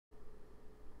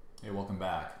Hey, welcome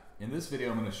back. In this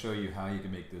video, I'm going to show you how you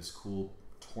can make this cool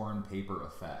torn paper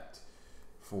effect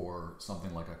for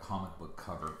something like a comic book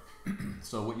cover.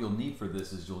 So what you'll need for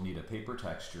this is you'll need a paper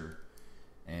texture,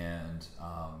 and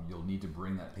you'll need to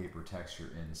bring that paper texture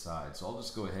inside. So I'll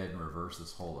just go ahead and reverse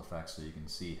this whole effect so you can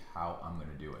see how I'm going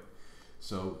to do it.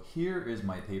 So here is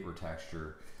my paper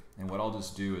texture, and what I'll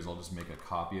just do is I'll just make a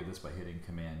copy of this by hitting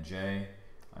Command J.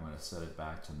 I'm going to set it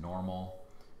back to normal.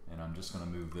 And I'm just going to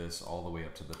move this all the way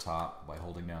up to the top by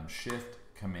holding down Shift,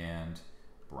 Command,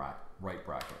 right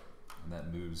bracket. And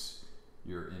that moves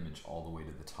your image all the way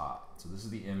to the top. So this is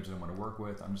the image that I'm going to work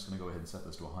with. I'm just going to go ahead and set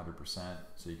this to 100%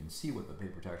 so you can see what the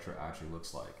paper texture actually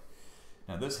looks like.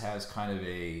 Now this has kind of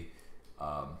a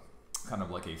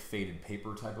like a faded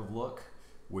paper type of look,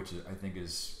 which I think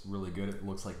is really good. It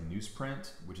looks like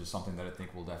newsprint, which is something that I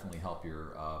think will definitely help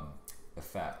your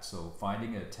effect. So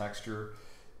finding a texture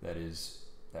that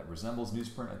resembles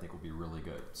newsprint, I think will be really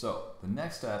good. So the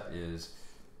next step is,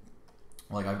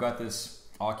 like, I've got this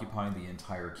occupying the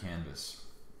entire canvas.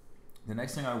 The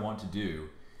next thing I want to do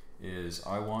is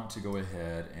I want to go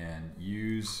ahead and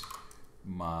use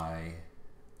my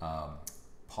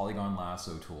polygon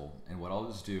lasso tool. And what I'll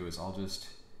just do is I'll just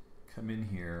come in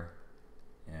here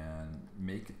and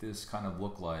make this kind of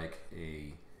look like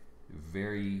a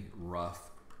very rough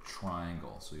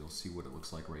triangle. So you'll see what it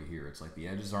looks like right here. It's like the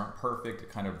edges aren't perfect. It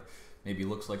kind of maybe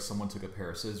looks like someone took a pair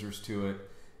of scissors to it,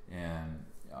 and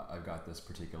I've got this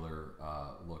particular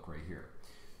look right here.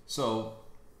 So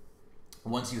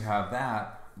once you have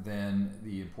that, then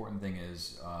the important thing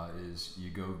is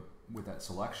you go with that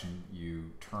selection,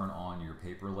 you turn on your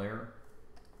paper layer,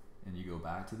 and you go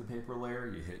back to the paper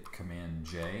layer, you hit Command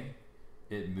J.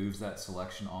 It moves that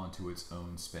selection onto its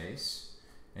own space.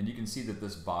 And you can see that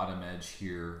this bottom edge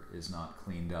here is not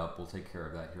cleaned up. We'll take care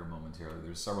of that here momentarily.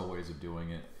 There's several ways of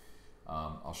doing it.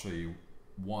 I'll show you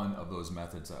one of those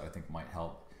methods that I think might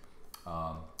help.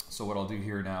 So what I'll do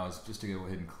here now is just to go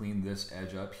ahead and clean this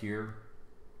edge up here.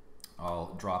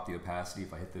 I'll drop the opacity.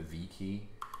 If I hit the V key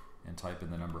and type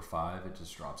in the number 5, it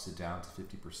just drops it down to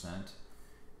 50%.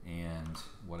 And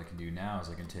what I can do now is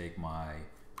I can take my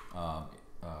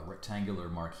rectangular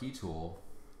marquee tool,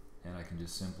 and I can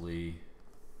just simply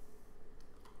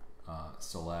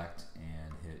select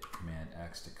and hit Command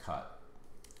X to cut.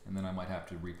 And then I might have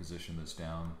to reposition this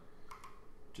down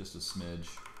just a smidge.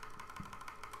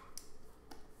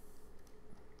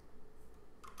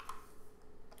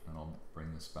 And I'll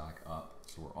bring this back up.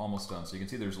 So we're almost done. So you can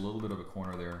see there's a little bit of a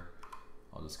corner there.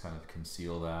 I'll just kind of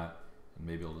conceal that, and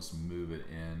maybe I'll just move it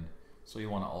in. So you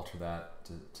want to alter that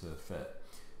to fit.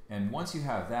 And once you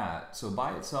have that, so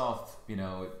by itself, you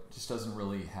know, it just doesn't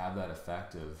really have that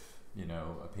effect of, you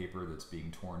know, a paper that's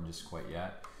being torn just quite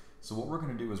yet. So what we're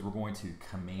going to do is we're going to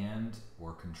Command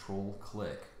or Control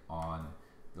click on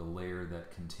the layer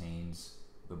that contains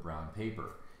the brown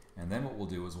paper. And then what we'll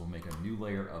do is we'll make a new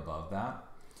layer above that.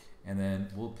 And then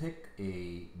we'll pick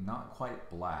a, not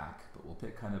quite black, but we'll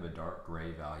pick kind of a dark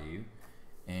gray value.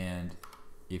 And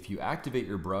if you activate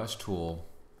your brush tool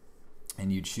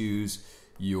and you choose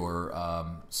your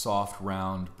soft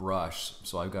round brush.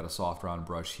 So I've got a soft round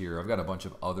brush here. I've got a bunch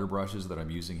of other brushes that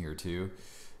I'm using here too,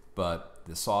 but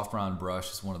the soft round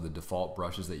brush is one of the default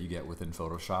brushes that you get within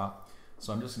Photoshop.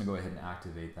 So I'm just going to go ahead and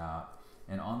activate that.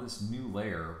 And on this new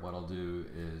layer, what I'll do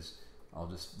is I'll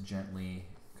just gently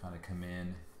kind of come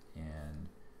in and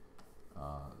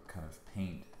kind of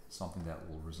paint something that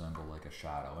will resemble like a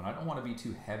shadow. And I don't want to be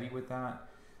too heavy with that.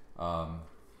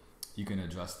 You can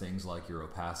adjust things like your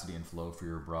opacity and flow for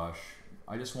your brush.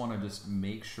 I just want to just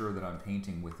make sure that I'm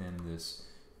painting within this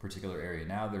particular area.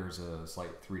 Now there's a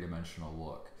slight three-dimensional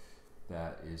look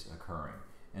that is occurring.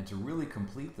 And to really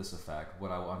complete this effect,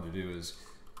 what I want to do is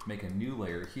make a new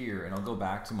layer here, and I'll go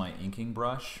back to my inking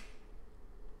brush,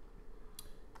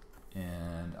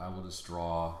 and I will just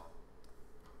draw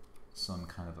some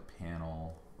kind of a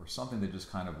panel or something that just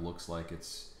kind of looks like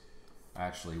it's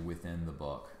actually within the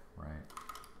book, right?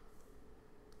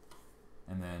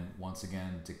 And then once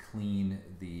again, to clean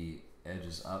the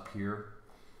edges up here,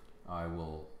 I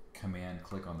will Command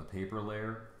click on the paper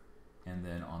layer, and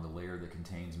then on the layer that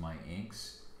contains my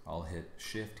inks, I'll hit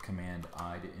Shift Command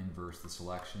I to inverse the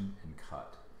selection and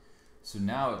cut. So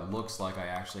now it looks like I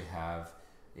actually have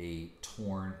a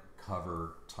torn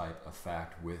cover type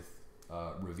effect with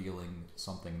revealing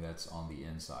something that's on the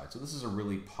inside. So this is a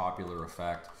really popular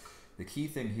effect. The key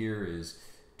thing here is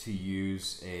to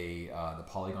use the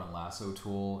polygon lasso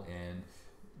tool, and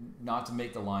not to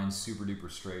make the lines super duper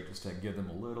straight, just to give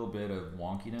them a little bit of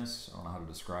wonkiness. I don't know how to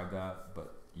describe that,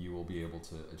 but you will be able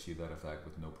to achieve that effect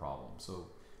with no problem. So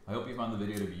I hope you found the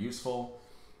video to be useful.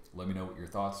 Let me know what your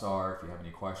thoughts are, if you have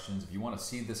any questions. If you want to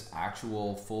see this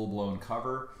actual full-blown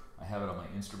cover, I have it on my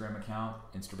Instagram account,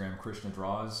 Instagram Krishna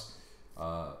Draws.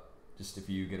 Just if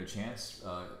you get a chance,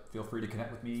 feel free to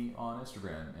connect with me on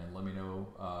Instagram and let me know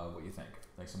what you think.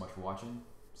 Thanks so much for watching.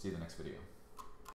 See you in the next video.